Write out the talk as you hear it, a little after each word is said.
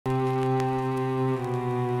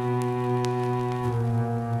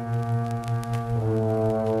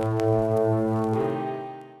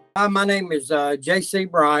Hi, my name is J.C.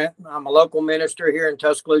 Bryant. I'm a local minister here in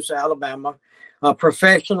Tuscaloosa, Alabama.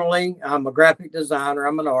 Professionally, I'm a graphic designer.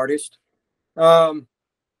 I'm an artist. Um,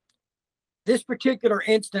 this particular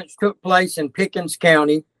instance took place in Pickens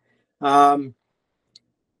County. Um,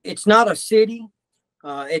 it's not a city.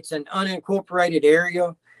 It's an unincorporated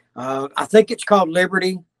area. I think it's called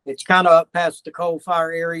Liberty. It's kind of up past the coal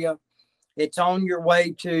fire area. It's on your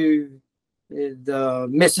way to the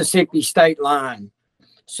Mississippi state line.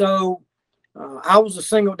 So I was a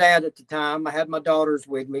single dad at the time. I had my daughters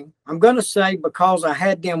with me. I'm going to say because I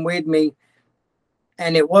had them with me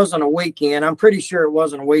and it wasn't a weekend, I'm pretty sure it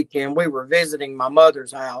wasn't a weekend. We were visiting my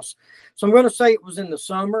mother's house. So I'm going to say it was in the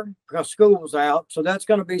summer because school was out. So that's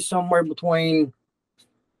going to be somewhere between,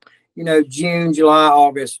 June, July,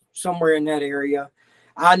 August, somewhere in that area.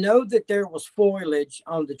 I know that there was foliage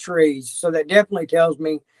on the trees. So that definitely tells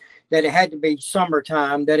me that it had to be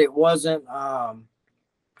summertime, that it wasn't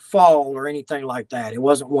fall or anything like that. It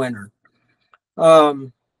wasn't winter.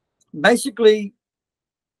 Um, Basically,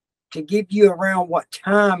 to give you around what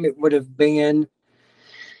time it would have been,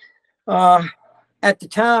 uh, at the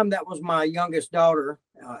time, that was my youngest daughter,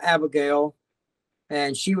 Abigail,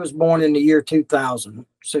 and she was born in the year 2000.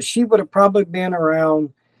 So she would have probably been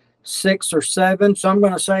around 6 or 7. So I'm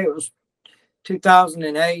going to say it was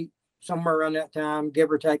 2008, somewhere around that time,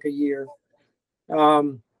 give or take a year.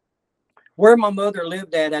 Um, where my mother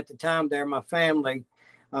lived at the time there, my family,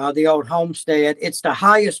 the old homestead, it's the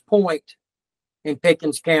highest point in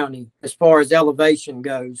Pickens County as far as elevation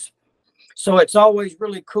goes. So it's always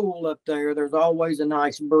really cool up there. There's always a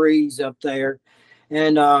nice breeze up there.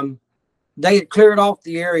 And they had cleared off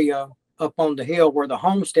the area up on the hill where the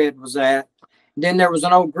homestead was at. And then there was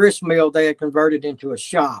an old grist mill they had converted into a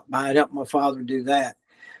shop. I had helped my father do that.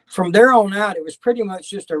 From there on out, it was pretty much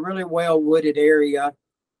just a really well wooded area.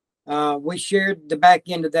 We shared the back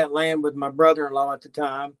end of that land with my brother-in-law at the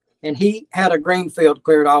time, and he had a green field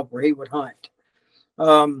cleared off where he would hunt.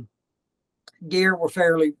 Um, Deer were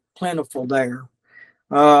fairly plentiful there.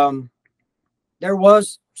 Um, there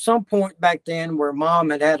was some point back then where mom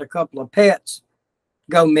had a couple of pets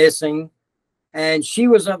go missing, and she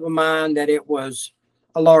was of a mind that it was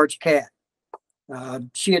a large cat.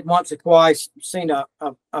 She had once or twice seen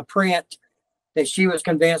a print that she was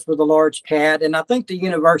convinced was a large cat. And I think the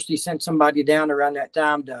university sent somebody down around that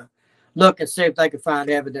time to look and see if they could find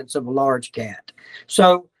evidence of a large cat.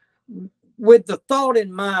 So with the thought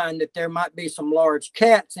in mind that there might be some large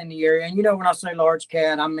cats in the area, and when I say large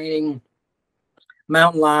cat, I'm meaning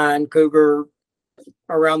mountain lion, cougar,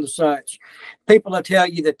 around the such. People will tell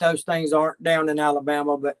you that those things aren't down in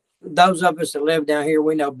Alabama, but those of us that live down here,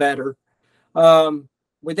 we know better.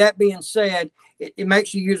 With that being said, it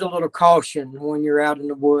makes you use a little caution when you're out in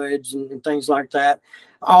the woods and things like that.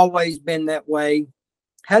 Always been that way.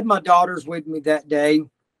 Had my daughters with me that day.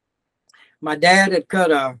 My dad had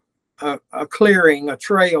cut a clearing, a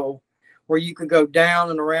trail where you could go down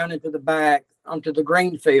and around into the back onto the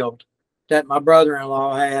green field that my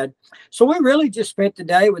brother-in-law had. So we really just spent the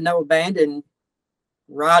day with no abandon,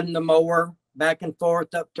 riding the mower back and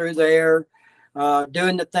forth up through there,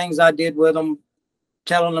 doing the things I did with them,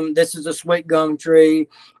 telling them this is a sweet gum tree,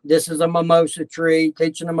 this is a mimosa tree,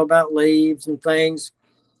 teaching them about leaves and things.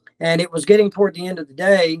 And it was getting toward the end of the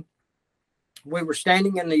day. We were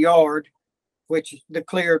standing in the yard, which is the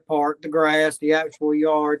cleared part, the grass, the actual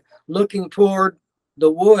yard, looking toward the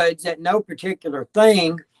woods at no particular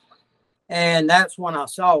thing. And that's when I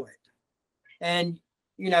saw it. And,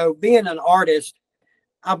 being an artist,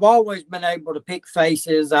 I've always been able to pick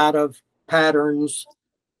faces out of patterns,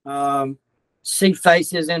 see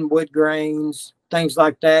faces in wood grains, things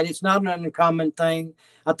like that. It's not an uncommon thing.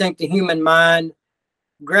 I think the human mind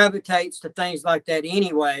gravitates to things like that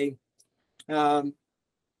anyway, for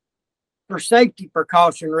safety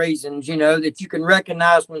precaution reasons, that you can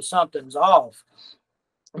recognize when something's off.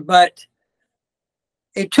 But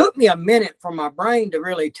it took me a minute for my brain to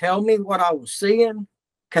really tell me what I was seeing,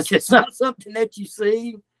 because it's not something that you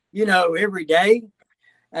see, every day.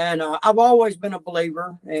 And I've always been a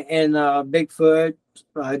believer in Bigfoot,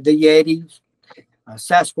 the Yetis,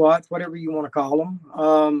 Sasquatch, whatever you want to call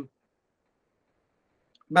them.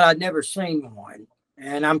 But I'd never seen one.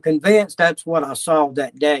 And I'm convinced that's what I saw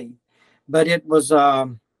that day. But it was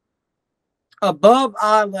above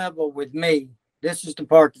eye level with me. This is the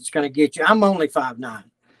part that's going to get you. I'm only 5'9".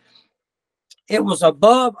 It was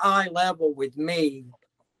above eye level with me.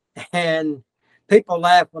 And people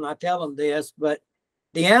laugh when I tell them this, but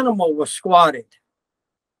the animal was squatted.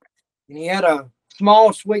 And he had a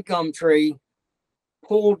small sweet gum tree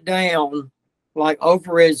pulled down like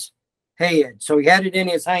over his head. So he had it in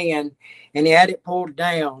his hand and he had it pulled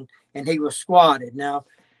down and he was squatted. Now,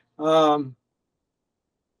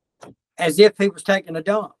 as if he was taking a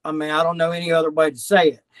dump. I mean, I don't know any other way to say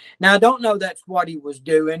it. Now, I don't know that's what he was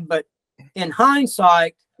doing, but in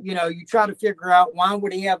hindsight, you know, you try to figure out why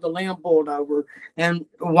would he have the limb pulled over and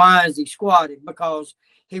why is he squatted? Because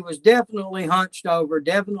he was definitely hunched over,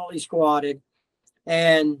 definitely squatted,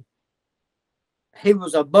 and he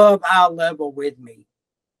was above eye level with me.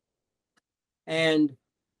 And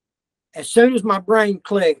as soon as my brain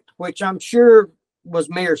clicked, which I'm sure was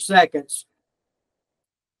mere seconds,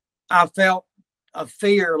 I felt a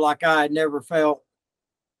fear like I had never felt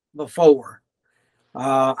before.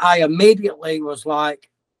 I immediately was like,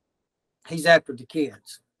 he's after the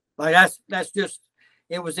kids. Like that's just,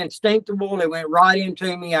 it was instinctual. It went right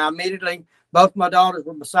into me. I immediately, both my daughters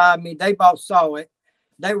were beside me. They both saw it.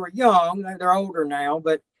 They were young. They're older now,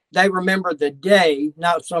 but they remember the day,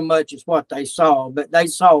 not so much as what they saw, but they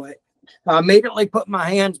saw it. I immediately put my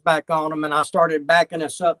hands back on them and I started backing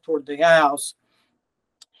us up toward the house.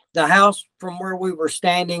 The house from where we were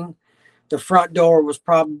standing, the front door was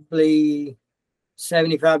probably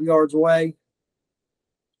 75 yards away.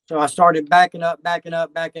 So I started backing up,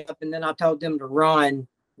 and then I told them to run,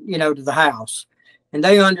 you know, to the house. And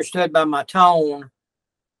they understood by my tone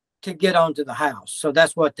to get onto the house. So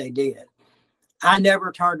that's what they did. I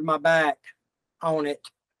never turned my back on it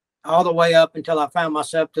all the way up until I found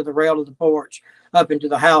myself to the rail of the porch, up into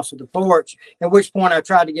the house of the porch, at which point I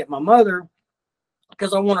tried to get my mother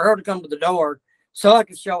because I wanted her to come to the door so I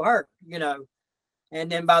could show her, you know.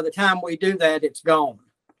 And then by the time we do that, it's gone.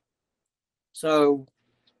 So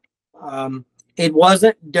it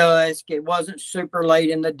wasn't dusk. It wasn't super late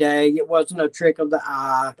in the day. It wasn't a trick of the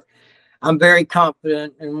eye. I'm very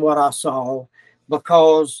confident in what I saw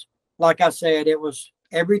because, like I said, it was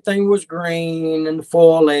everything was green and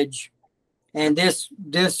foliage, and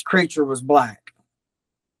this creature was black.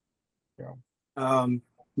 Yeah.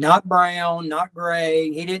 Not brown, not gray.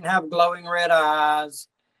 He didn't have glowing red eyes.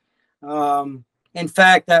 In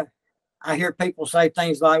fact, I hear people say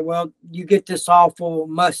things like, well, you get this awful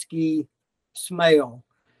musky smell.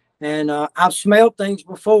 And I've smelled things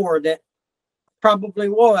before that probably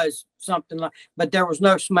was something like, but there was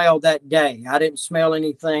no smell that day. I didn't smell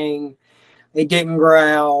anything. It didn't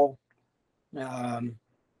growl.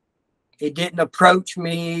 It didn't approach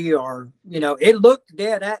me or, you know, it looked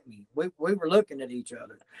dead at me. We were looking at each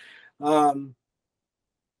other.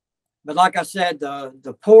 But like I said,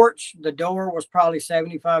 the porch, the door was probably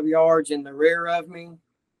 75 yards in the rear of me.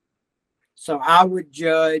 So I would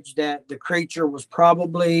judge that the creature was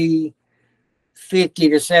probably 50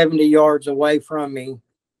 to 70 yards away from me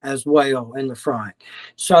as well in the front.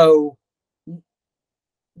 So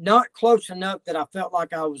not close enough that I felt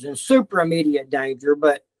like I was in super immediate danger.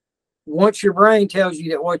 But once your brain tells you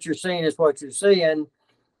that what you're seeing is what you're seeing,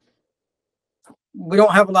 we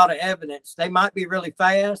don't have a lot of evidence. They might be really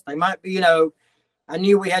fast. They might be, you know, I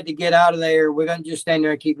knew we had to get out of there. We're going to just stand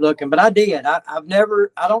there and keep looking. But I did. I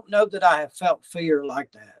don't know that I have felt fear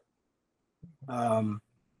like that.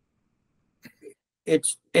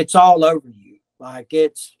 It's all over you. Like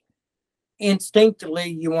it's instinctively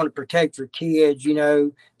you want to protect your kids. You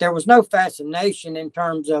know, there was no fascination in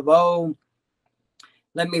terms of, oh,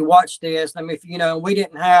 let me watch this. Let me, you know, we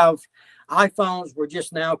didn't have iPhones were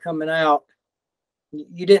just now coming out.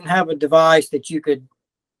 You didn't have a device that you could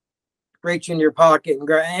reach in your pocket and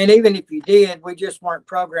grab. And even if you did, we just weren't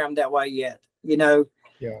programmed that way yet. You know,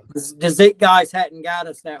 yeah. The Zeke guys hadn't got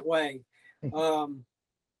us that way.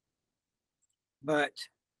 But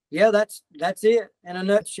yeah, that's it in a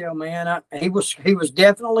nutshell, man. He was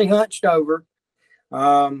definitely hunched over.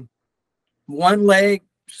 One leg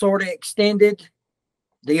sort of extended,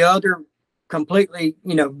 the other completely,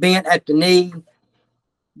 you know, bent at the knee,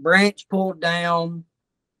 branch pulled down.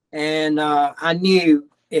 And I knew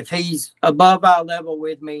if he's above eye level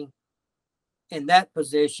with me in that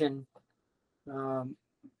position,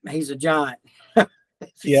 he's a giant.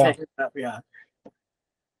 Yeah. Yeah.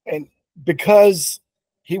 And because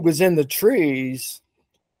he was in the trees,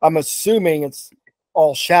 I'm assuming it's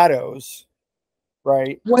all shadows,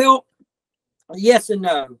 right? Well, yes and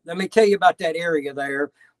no. Let me tell you about that area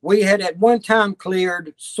there. We had at one time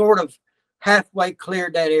cleared, sort of halfway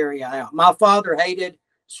cleared that area out. My father hated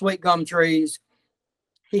sweet gum trees.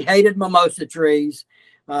 He hated mimosa trees.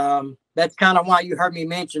 That's kind of why you heard me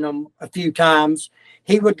mention them a few times.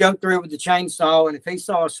 He would go through with the chainsaw, and if he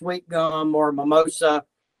saw a sweet gum or a mimosa,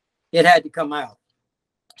 it had to come out.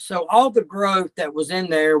 So all the growth that was in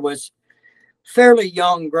there was fairly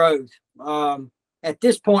young growth. At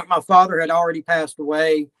this point, my father had already passed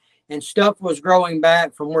away, and stuff was growing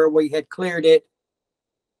back from where we had cleared it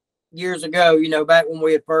years ago, you know, back when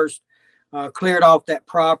we had first cleared off that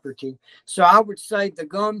property. So I would say the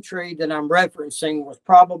gum tree that I'm referencing was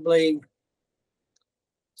probably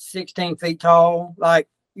 16 feet tall, like,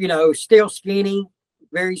 you know, still skinny,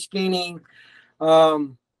 very skinny.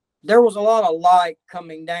 There was a lot of light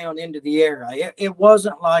coming down into the area. It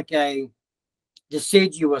wasn't like a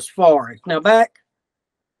deciduous forest. Now back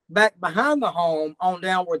behind the home on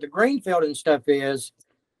down where the green field and stuff is,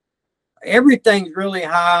 everything's really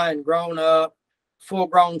high and grown up, full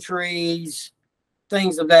grown trees,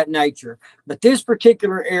 things of that nature. But this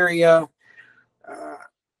particular area,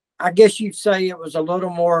 I guess you'd say it was a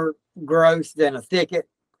little more growth than a thicket,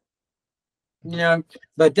 you know,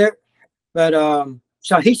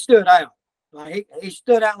 so he stood out. Like he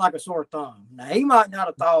stood out like a sore thumb. Now he might not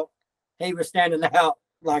have thought he was standing out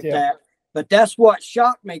like that, but that's what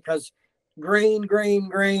shocked me, because green,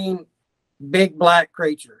 big black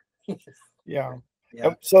creature. Yeah.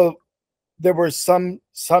 So there was some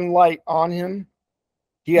sunlight on him.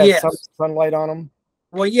 He had some sunlight on him.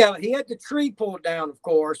 Well, yeah, he had the tree pulled down, of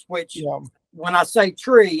course, which when I say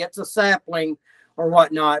tree, it's a sapling or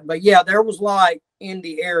whatnot. But yeah, there was light in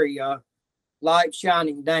the area, light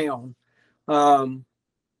shining down.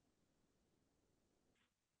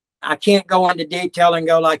 I can't go into detail and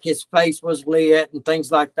go like his face was lit and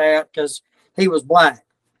things like that, because he was black.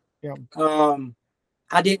 Yeah.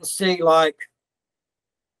 I didn't see like,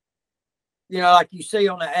 you know, like you see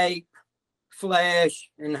on an ape,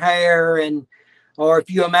 flesh and hair, and or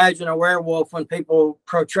if you imagine a werewolf, when people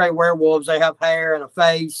portray werewolves, they have hair and a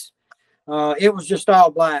face. It was just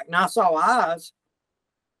all black. And I saw eyes.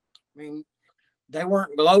 I mean, they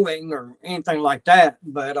weren't glowing or anything like that,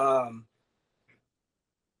 but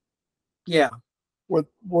yeah.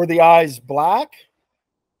 Were the eyes black?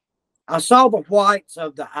 I saw the whites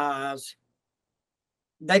of the eyes.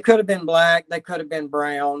 They could have been black. They could have been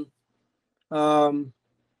brown.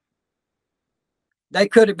 They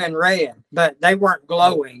could have been red, but they weren't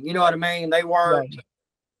glowing. You know what I mean? They weren't.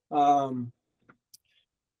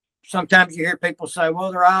 Sometimes you hear people say,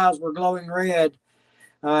 well, their eyes were glowing red.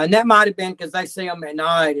 And that might have been because they see them at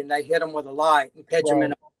night and they hit them with a light and catch them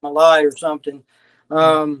in a light or something.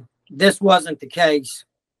 This wasn't the case.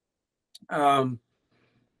 I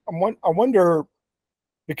wonder,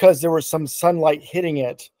 because there was some sunlight hitting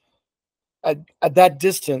it at that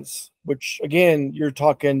distance, which again, you're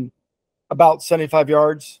talking about 75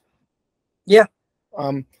 yards. Yeah.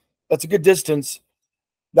 That's a good distance.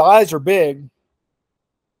 The eyes are big.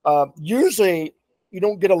 Usually you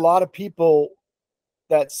don't get a lot of people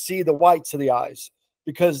that see the whites of the eyes,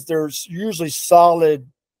 because there's usually solid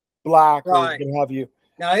black or what have you.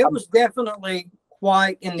 Now it was definitely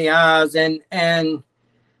white in the eyes, and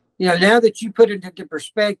you know, now that you put it into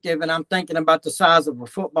perspective, and I'm thinking about the size of a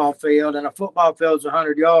football field, and a football field is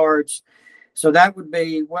 100 yards, so that would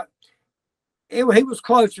be what he was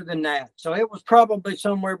closer than that. So it was probably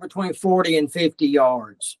somewhere between 40 and 50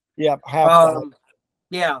 yards. Yeah, half.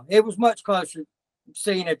 Yeah, it was much closer,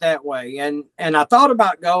 seeing it that way. And I thought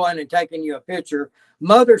about going and taking you a picture.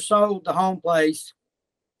 Mother sold the home place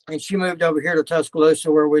and she moved over here to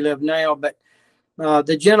Tuscaloosa, where we live now. But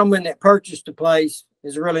the gentleman that purchased the place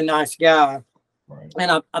is a really nice guy. Right.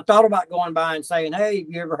 And I thought about going by and saying, hey, have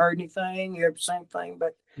you ever heard anything? You ever seen anything?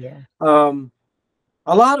 But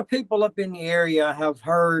a lot of people up in the area have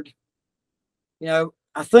heard, you know,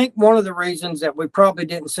 I think one of the reasons that we probably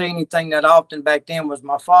didn't see anything that often back then was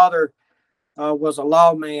my father was a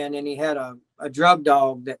lawman, and he had a drug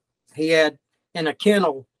dog that he had in a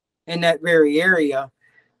kennel in that very area,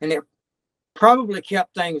 and it probably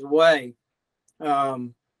kept things away.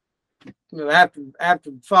 You know,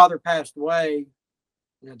 after father passed away,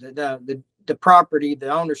 you know, the property, the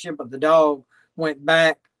ownership of the dog went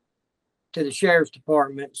back to the sheriff's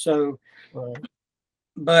department. So,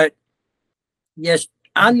 but yes,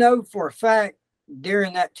 I know for a fact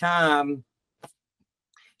during that time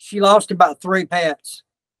she lost about 3 pets.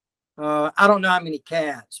 I don't know how many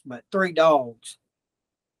cats, but 3 dogs.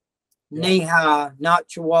 Knee-high, not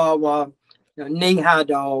Chihuahua, you know, knee-high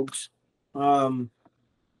dogs. And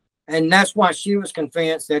that's why she was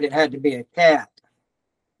convinced that it had to be a cat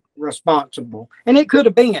responsible. And it could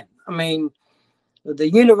have been. I mean, the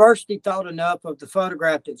university thought enough of the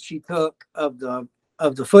photograph that she took of the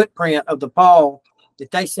footprint of the paw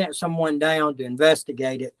that they sent someone down to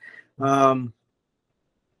investigate it.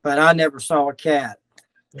 But I never saw a cat.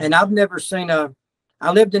 And I've never seen I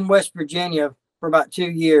lived in West Virginia for about 2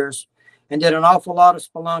 years and did an awful lot of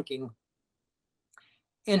spelunking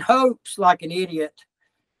in hopes, like an idiot,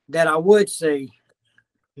 that I would see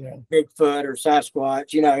Bigfoot or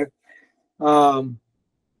Sasquatch, you know. Um,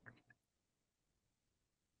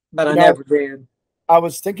 but I You know, never did. I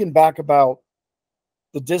was thinking back about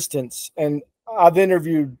the distance, and I've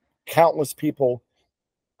interviewed countless people.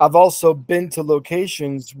 I've also been to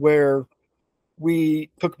locations where we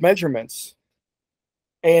took measurements,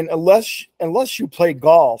 and unless you play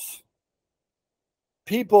golf,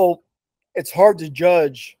 people, it's hard to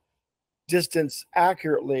judge distance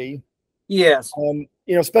accurately. Yes,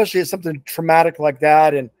 Especially if something traumatic like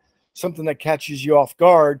that and something that catches you off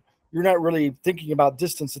guard, you're not really thinking about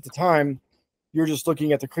distance at the time. You're just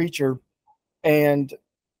looking at the creature, and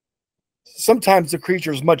sometimes the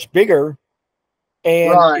creature is much bigger,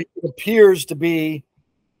 and right. it appears to be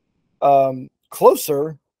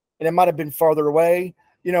closer, and it might have been farther away.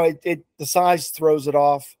 The size throws it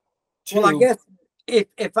off Well, I too. guess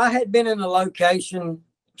if I had been in a location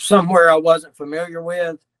somewhere I wasn't familiar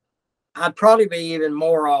with, I'd probably be even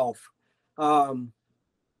more off. Um,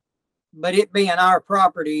 but it being our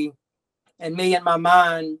property and me in my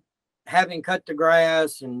mind having cut the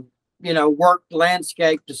grass and worked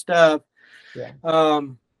landscape to stuff, Yeah,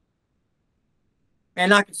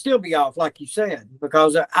 and I could still be off, like you said,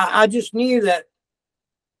 because I just knew that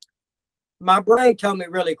my brain told me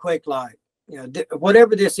really quick, like,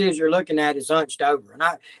 whatever this is you're looking at is hunched over.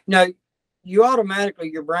 And you automatically,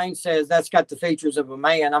 your brain says that's got the features of a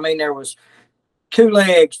man. I mean, there was two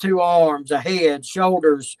legs, two arms, a head,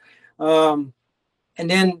 shoulders. And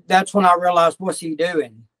then that's when I realized, what's he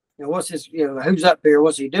doing? What's his, who's up here?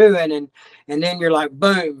 What's he doing? And then you're like,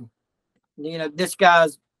 boom, this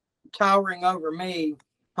guy's towering over me,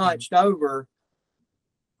 hunched over.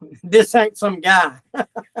 This ain't some guy.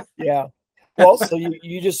 yeah. Well, so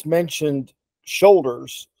you just mentioned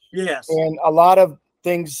shoulders, Yes. and a lot of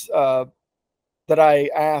things that I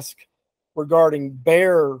ask regarding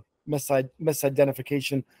bear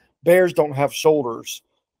misidentification. Bears don't have shoulders.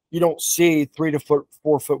 You don't see 3 to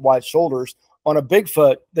 4 foot wide shoulders. On a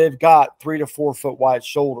Bigfoot, they've got 3 to 4 foot wide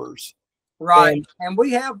shoulders. Right. And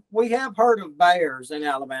we have heard of bears in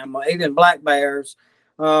Alabama, even black bears.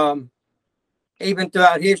 Even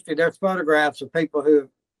throughout history, there's photographs of people who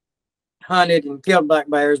hunted and killed black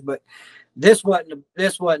bears, but this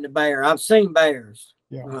wasn't a bear. I've seen bears.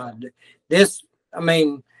 Yeah. This, I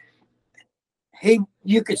mean,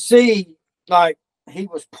 you could see like he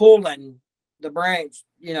was pulling the branch,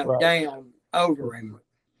 Right. down over him.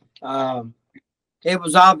 It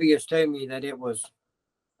was obvious to me that it was.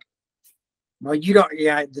 Well,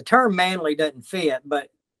 the term manly doesn't fit,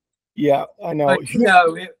 but Yeah, I know.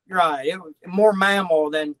 right. It was more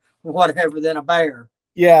mammal than whatever than a bear.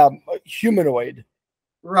 Yeah, humanoid.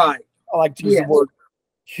 Right. I like to use the word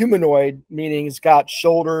humanoid, meaning it's got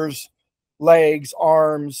shoulders, legs,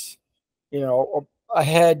 arms, a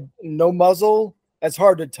head, no muzzle. It's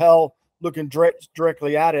hard to tell looking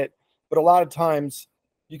directly at it, but a lot of times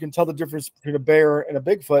you can tell the difference between a bear and a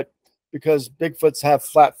Bigfoot because Bigfoots have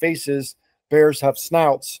flat faces, bears have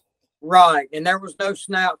snouts. Right. And there was no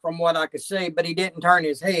snout from what I could see, but he didn't turn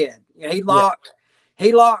his head. He locked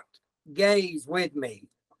gaze with me.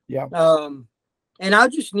 Yeah. And I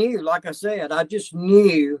just knew, like I said,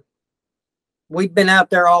 we'd been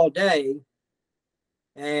out there all day,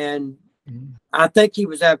 and I think he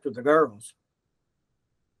was after the girls.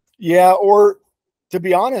 Yeah, or to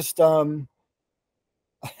be honest, I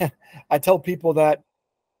tell people that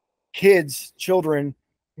children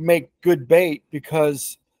make good bait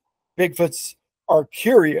because Bigfoots are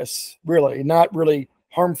curious, really, not really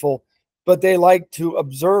harmful, but they like to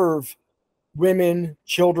observe women,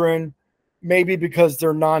 children, maybe because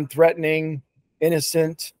they're non-threatening,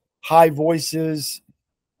 innocent, high voices.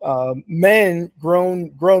 Men,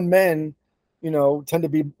 grown men, tend to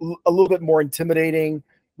be a little bit more intimidating.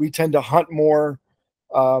 We tend to hunt more.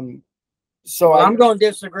 I'm going to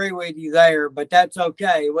disagree with you there, but that's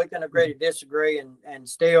okay. We can agree to disagree and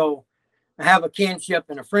still have a kinship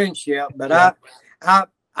and a friendship. But yeah.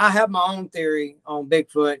 I have my own theory on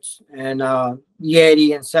Bigfoots and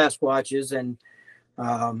Yeti and Sasquatches, and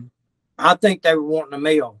I think they were wanting a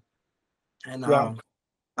meal, and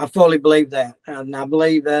I fully believe that, and I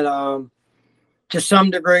believe that to some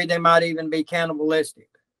degree they might even be cannibalistic.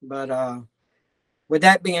 But with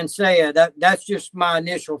that being said, that's just my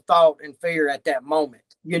initial thought and fear at that moment,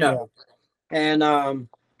 and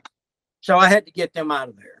so I had to get them out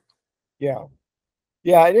of there. Yeah.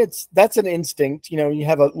 Yeah, and that's an instinct. You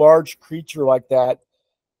have a large creature like that.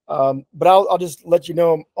 But I'll just let you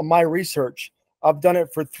know on my research. I've done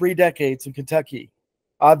it for 3 decades in Kentucky.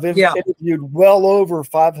 I've interviewed well over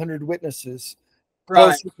 500 witnesses,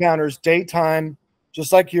 close encounters, daytime,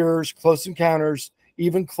 just like yours, close encounters,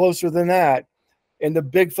 even closer than that. And the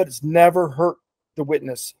Bigfoot has never hurt the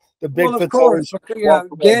witness. The Well, of Bigfoot's course, always because, walk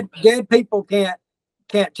away. dead people can't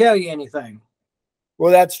tell you anything.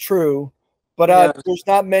 Well, that's true, but Yeah, there's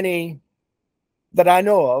not many that I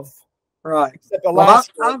know of, right. except Well,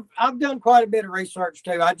 Alaska. I've done quite a bit of research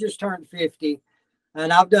too. I just turned 50,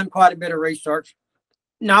 and I've done quite a bit of research.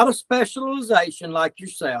 Not a specialization like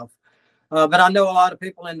yourself, but I know a lot of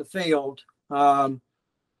people in the field. Um,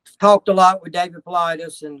 Talked a lot with David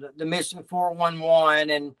Politis and the missing 411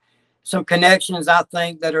 and some connections I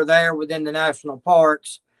think that are there within the national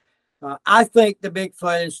parks. I think the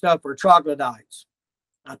Bigfoot and stuff are troglodytes.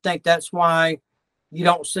 I think that's why you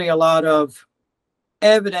don't see a lot of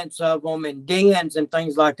evidence of them in dens and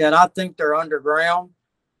things like that. I think they're underground.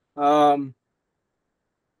 Um,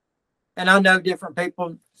 and I know different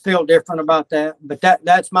people feel different about that, but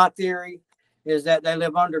that's my theory is that they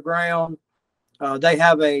live underground. They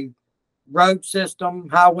have a road system,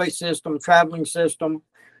 highway system, traveling system,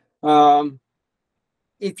 um,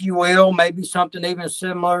 if you will, maybe something even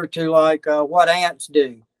similar to like what ants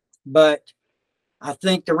do. But I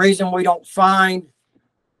think the reason we don't find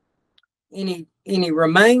any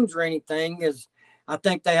remains or anything is I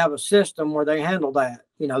think they have a system where they handle that.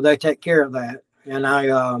 You know, they take care of that. And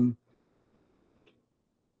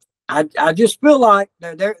I just feel like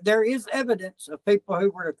there is evidence of people who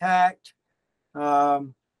were attacked.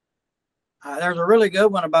 Um, there's a really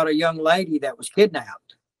good one about a young lady that was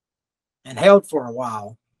kidnapped and held for a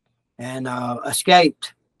while and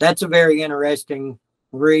escaped. That's a very interesting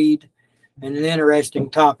read and an interesting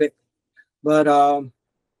topic. But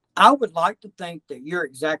I would like to think that you're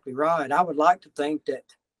exactly right. I would like to think that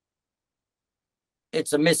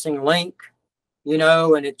it's a missing link, you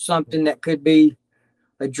know, and it's something that could be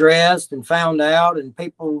addressed and found out, and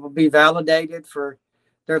people will be validated for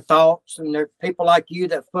their thoughts. And there are people like you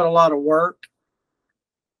that put a lot of work,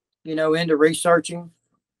 you know, into researching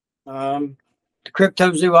um,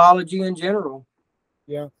 cryptozoology in general.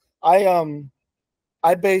 Yeah, I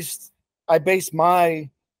I based I base my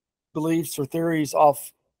beliefs or theories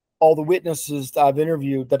off all the witnesses that I've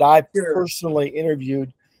interviewed, that I Sure. personally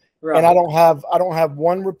interviewed, and Right. I don't have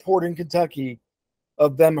one report in Kentucky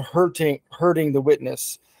of them hurting the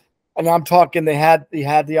witness. And I'm talking they had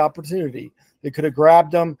the opportunity. They could have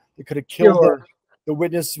grabbed him. They could have killed him. Sure. The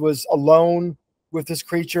witness was alone with this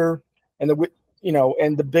creature, and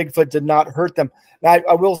and the Bigfoot did not hurt them. Now,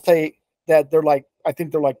 I will say that I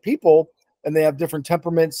think they're like people, and they have different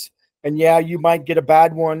temperaments. And yeah, you might get a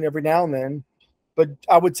bad one every now and then, but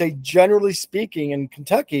I would say generally speaking, in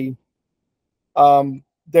Kentucky,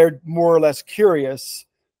 they're more or less curious.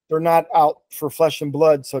 They're not out for flesh and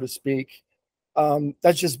blood, so to speak.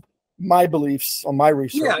 That's just my beliefs on my Yeah,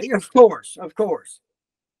 research. yeah, of course, of course.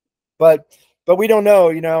 But we don't know,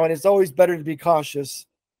 and it's always better to be cautious,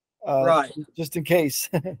 uh, Right. just in case.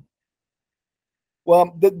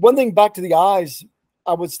 Well, the one thing back to the eyes,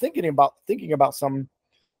 I was thinking about something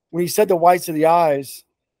when he said the whites of the eyes.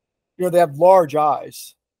 They have large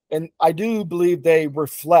eyes, and I do believe they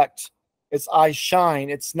reflect. It's eye shine.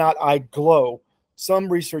 It's not eye glow. Some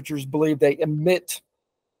researchers believe they emit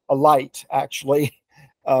a light, actually.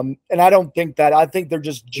 And I don't think that. I think they're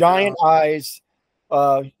just Yeah. giant eyes,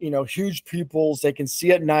 huge pupils. They can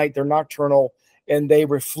see at night. They're nocturnal, and they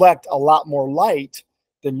reflect a lot more light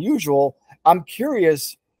than usual. I'm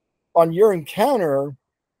curious on your encounter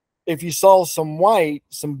if you saw some white,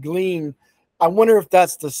 some gleam. I wonder if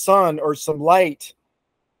that's the sun or some light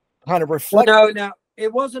kind of Well, reflect. no, no,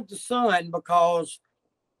 it wasn't the sun because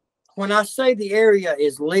when I say the area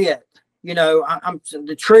is lit, you know, I'm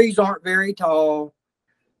the trees aren't very tall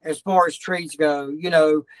as far as trees go,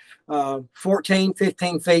 14,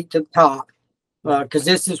 15 feet to the top because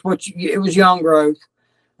this is it was young growth.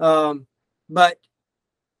 Um, but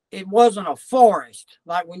it wasn't a forest.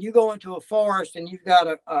 Like when you go into a forest and you've got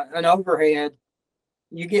an overhead,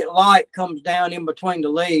 you get light comes down in between the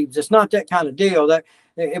leaves. It's not that kind of deal. That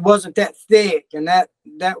it wasn't that thick and that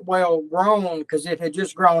well grown because it had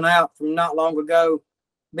just grown out from not long ago,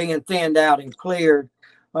 being thinned out and cleared.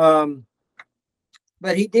 Um,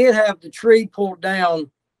 but he did have the tree pulled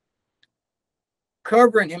down,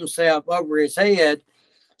 covering himself over his head.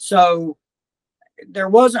 So there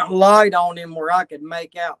wasn't light on him where I could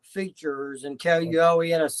make out features and tell you, oh, he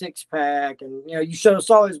had a six pack, and you should have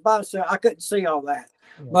saw his bicep. I couldn't see all that,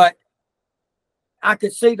 but I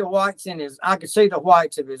could see the whites in his. I could see the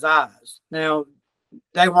whites of his eyes. Now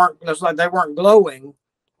they weren't. It's like they weren't glowing.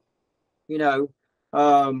 You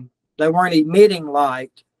know, they weren't emitting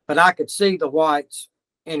light, but I could see the whites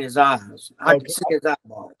in his eyes. I could Okay. see his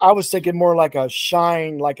eyeball. I was thinking more like a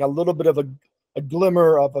shine, like a little bit of a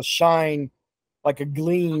glimmer of a shine, like a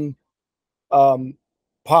gleam. Um,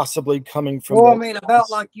 possibly coming from Well, I the mean, about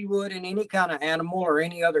like you would in any kind of animal or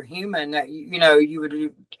any other human that you know you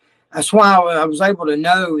would. That's why I was able to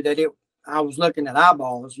know that I was looking at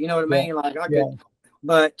eyeballs. You know what I yeah mean? Like I yeah could,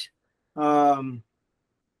 but um,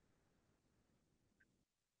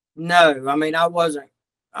 no, I mean I wasn't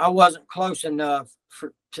close enough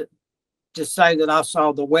to say that I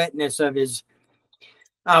saw the wetness of his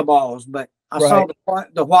eyeballs, but I saw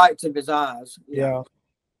right the whites of his eyes. Yeah. yeah.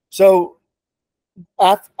 So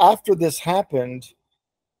after this happened,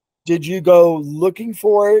 did you go looking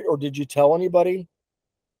for it or did you tell anybody?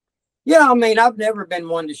 Yeah, I mean, I've never been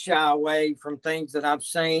one to shy away from things that I've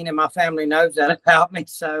seen, and my family knows that about me.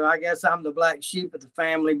 So I guess I'm the black sheep of the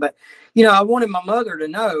family. But, you know, I wanted my mother to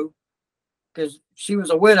know because she was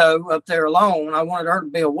a widow up there alone. I wanted her to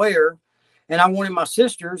be aware. And I wanted my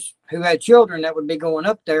sisters who had children that would be going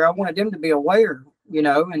up there, I wanted them to be aware, you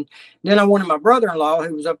know. And then I wanted my brother in law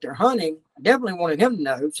who was up there hunting, I definitely wanted him to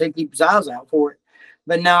know so he keep his eyes out for it.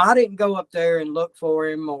 But no, I didn't go up there and look for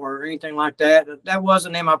him or anything like that. That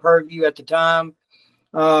wasn't in my purview at the time.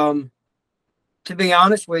 Um, to be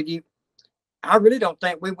honest with you, I really don't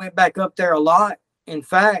think we went back up there a lot. In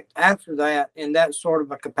fact, after that, in that sort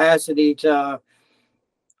of a capacity to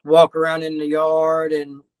walk around in the yard,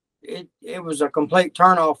 and it was a complete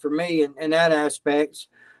turnoff for me in that aspect.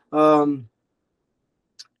 Um,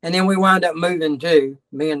 and then we wound up moving too.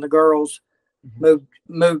 Me and the girls Mhm.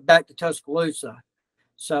 moved back to Tuscaloosa. Did,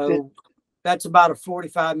 So that's about a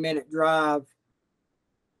 45-minute drive,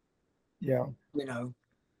 yeah. you know.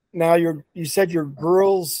 Now you said your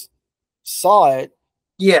girls saw it.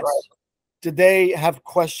 Yes. Did they have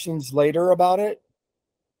questions later about it?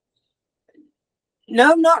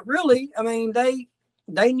 No, not really. I mean, they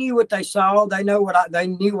knew what they saw. They knew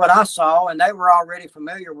what I saw, and they were already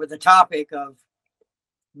familiar with the topic of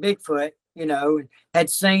Bigfoot. You know, had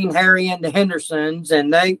seen Harry and the Hendersons,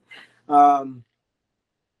 and they, um,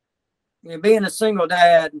 you know, being a single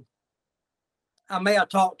dad, I may have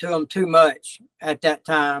talked to them too much at that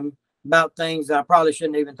time about things that I probably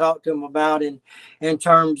shouldn't even talk to them about in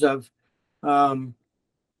terms of um,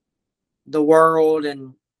 the world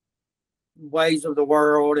and ways of the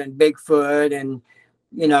world and Bigfoot and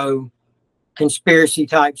you know conspiracy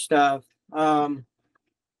type stuff.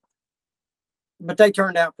 But they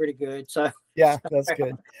turned out pretty good. So, Yeah, that's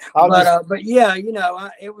good. I'll just but yeah, you know,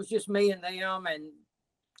 it was just me and them,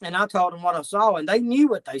 and I told them what I saw, and they knew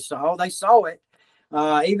what they saw. They saw it,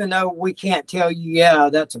 even though we can't tell you, yeah,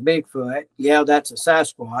 that's a Bigfoot, yeah, that's a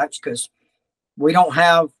Sasquatch, because we don't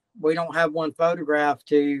have one photograph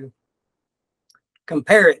to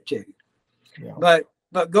compare it to. yeah.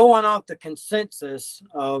 But going off the consensus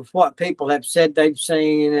of what people have said they've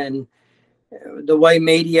seen and the way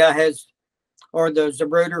media has or the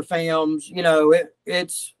Zapruder films, you know,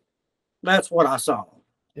 it's that's what I saw.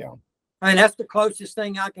 Yeah. I mean, that's the closest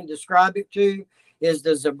thing I can describe it to is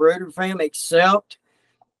the Zapruder film, except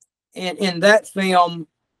in that film,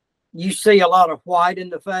 you see a lot of white in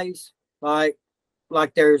the face, like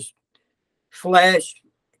there's flesh,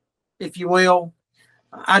 if you will.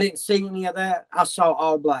 I didn't see any of that. I saw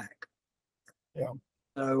all black. Yeah.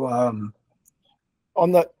 So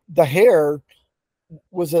On the hair,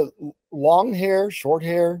 was it long hair, short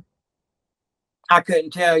hair? I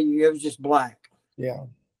couldn't tell you. It was just black. Yeah.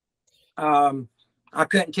 Um, I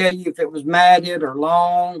couldn't tell you if it was matted or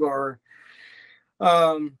long or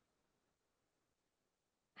um,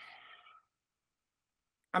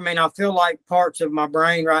 I mean, I feel like parts of my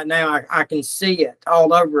brain right now, I can see it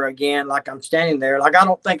all over again, like I'm standing there. Like I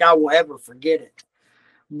don't think I will ever forget it,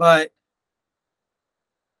 but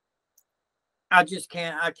I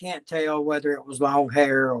can't tell whether it was long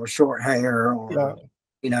hair or short hair Yeah. or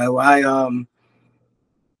you know,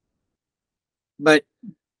 but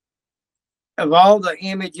of all the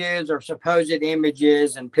images or supposed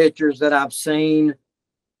images and pictures that I've seen,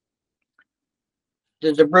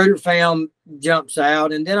 the Zapruder film jumps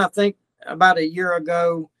out. And then I think about a year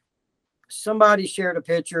ago, somebody shared a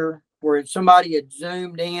picture where somebody had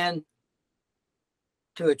zoomed in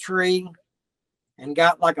to a tree and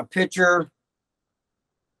got like a picture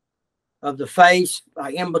of the face,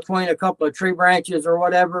 like in between a couple of tree branches or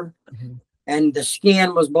whatever, Mhm. and the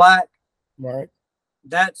skin was black. Right.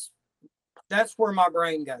 That's where my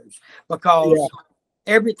brain goes Yeah. because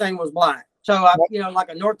everything was black. So you know, like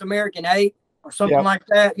a North American ape or something Yeah. like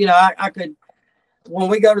that. You know, I could when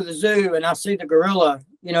we go to the zoo and I see the gorilla,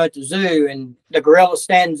 you know, at the zoo, and the gorilla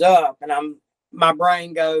stands up, and my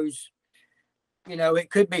brain goes, you know,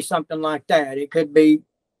 it could be something like that. It could be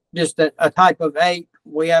just a type of ape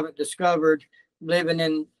we haven't discovered living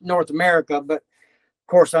in North America. But of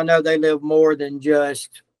course, I know they live more than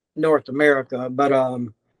just North America,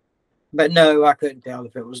 but no, I couldn't tell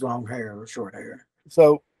if it was long hair or short hair.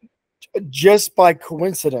 So just by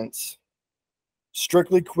coincidence,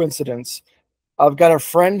 strictly coincidence, I've got a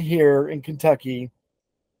friend here in Kentucky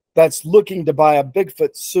that's looking to buy a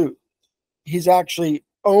Bigfoot suit. He's actually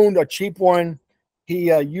owned a cheap one.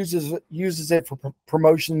 He uses it for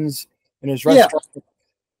promotions in his Yeah. restaurant,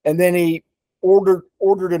 and then he ordered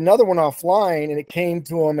another one offline, and it came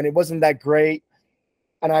to him, and it wasn't that great.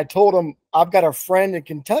 And I told him I've got a friend in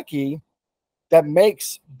Kentucky that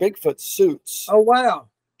makes Bigfoot suits. Oh wow.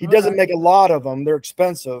 He doesn't make a lot of them; they're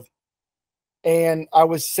expensive. And I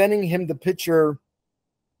was sending him the picture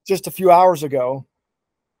just a few hours ago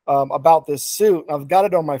about this suit. I've got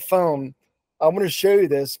it on my phone. I'm going to show you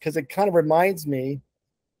this because it kind of reminds me.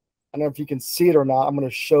 I don't know if you can see it or not. I'm going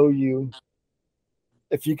to show you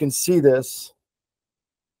if you can see this.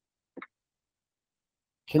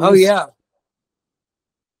 Can Oh you yeah.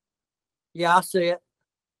 Yeah, I see it.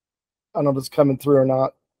 I don't know if it's coming through or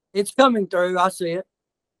not. It's coming through. I see it.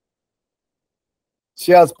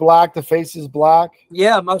 See how it's black? The face is black.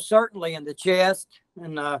 Yeah, most certainly in the chest.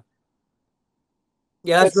 And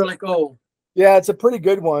yeah, that's really cool. Yeah, it's a pretty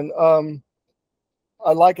good one.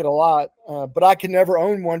 I like it a lot, but I can never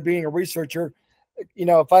own one being a researcher. You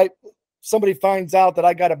know, if somebody finds out that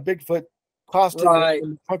I got a Bigfoot costume Right.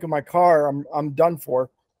 in the trunk of my car, I'm done for.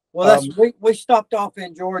 Well, that's we stopped off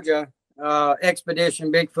in Georgia,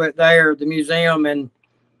 Expedition Bigfoot there, the museum, and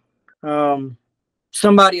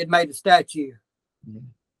somebody had made a statue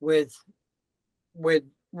with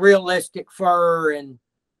realistic fur, and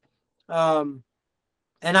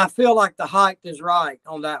I feel like the height is right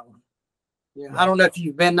on that one. Yeah, I don't know if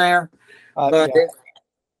you've been there, but yeah.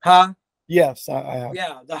 huh? Yes, I have.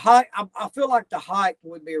 Yeah, the height. I feel like the height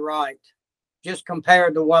would be right, just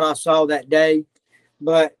compared to what I saw that day.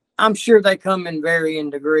 But I'm sure they come in varying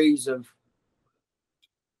degrees of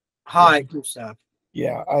height and stuff.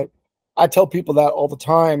 Yeah, I tell people that all the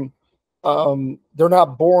time. They're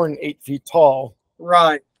not born 8 feet tall,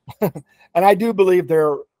 Right? and I do believe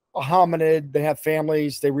they're a hominid. They have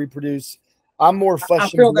families. They reproduce. I'm more flesh I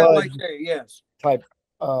and feel that blood way too. Yes. type.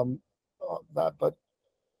 That, but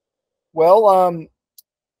well,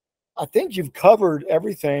 I think you've covered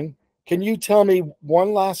everything. Can you tell me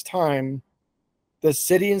one last time the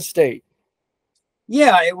city and state?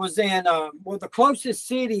 Yeah, it was in. Well, the closest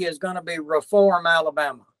city is going to be Reform,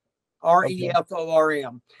 Alabama,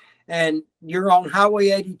 Reform, and you're on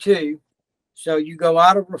Highway 82. So you go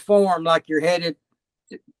out of Reform like you're headed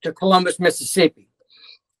to Columbus, Mississippi,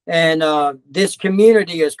 and this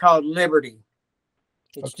community is called Liberty.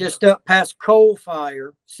 It's just up past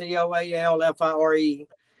Coalfire, Coalfire,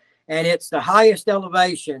 and it's the highest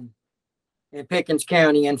elevation in Pickens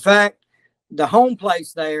County. In fact, the home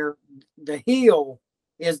place there, the hill,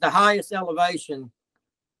 is the highest elevation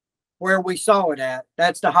where we saw it at.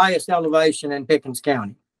 That's the highest elevation in Pickens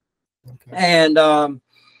County. Okay. And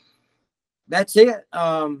that's it.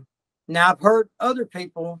 Now, I've heard other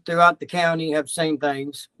people throughout the county have seen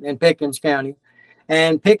things in Pickens County.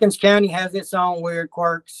 And Pickens County has its own weird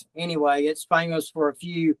quirks. Anyway, it's famous for a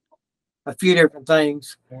few different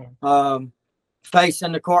things. Yeah.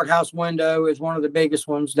 Facing the courthouse window is one of the biggest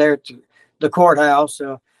ones there at the courthouse.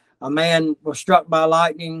 A man was struck by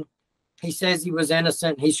lightning. He says he was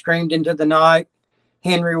innocent. He screamed into the night,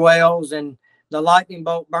 Henry Wells, and the lightning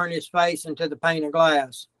bolt burned his face into the pane of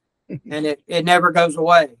glass. And it never goes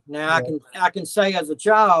away. Now, yeah. I can say as a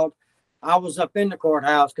child, I was up in the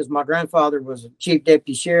courthouse because my grandfather was a chief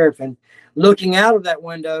deputy sheriff, and looking out of that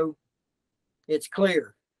window, it's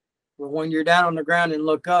clear. But when you're down on the ground and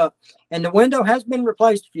look up, and the window has been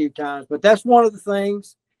replaced a few times, but that's one of the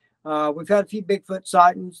things. We've had a few Bigfoot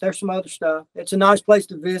sightings. There's some other stuff. It's a nice place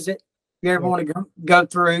to visit if you ever want to go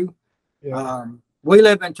through. Yeah. We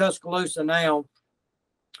live in Tuscaloosa now,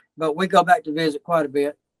 but we go back to visit quite a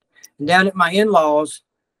bit. And down at my in-laws,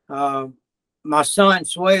 my son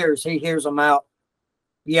swears he hears them out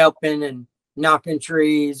yelping and knocking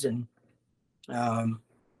trees, and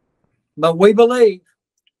but we believe.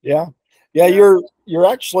 Yeah. You're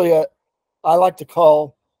actually I like to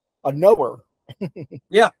call a knower.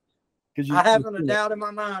 Yeah. I haven't a doubt in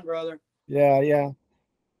my mind, brother. Yeah.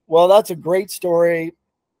 Well, that's a great story.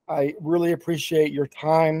 I really appreciate your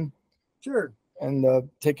time. Sure. And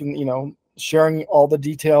sharing all the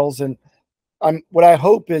details. And what I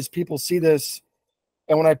hope is people see this,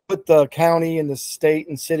 and when I put the county and the state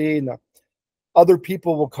and city, and the other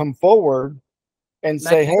people will come forward and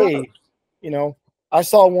say, hey, I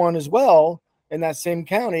saw one as well in that same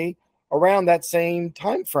county around that same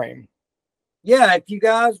time frame. yeah, if you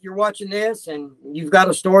guys, you're watching this and you've got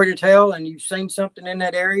a story to tell and you've seen something in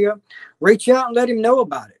that area, reach out and let him know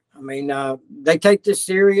about it. I mean, they take this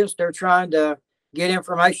serious. They're trying to get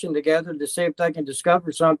information together to see if they can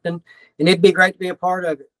discover something. And it'd be great to be a part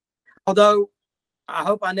of it. Although I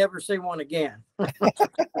hope I never see one again.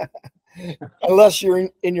 Unless you're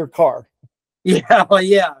in your car. Yeah, well,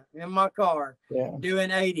 yeah, in my car, Yeah.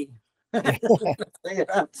 doing 80.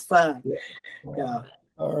 That's fine. Yeah. Yeah.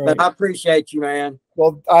 All right. But I appreciate you, man.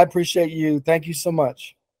 Well, I appreciate you. Thank you so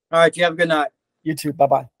much. All right. You have a good night. You too.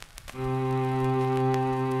 Bye-bye.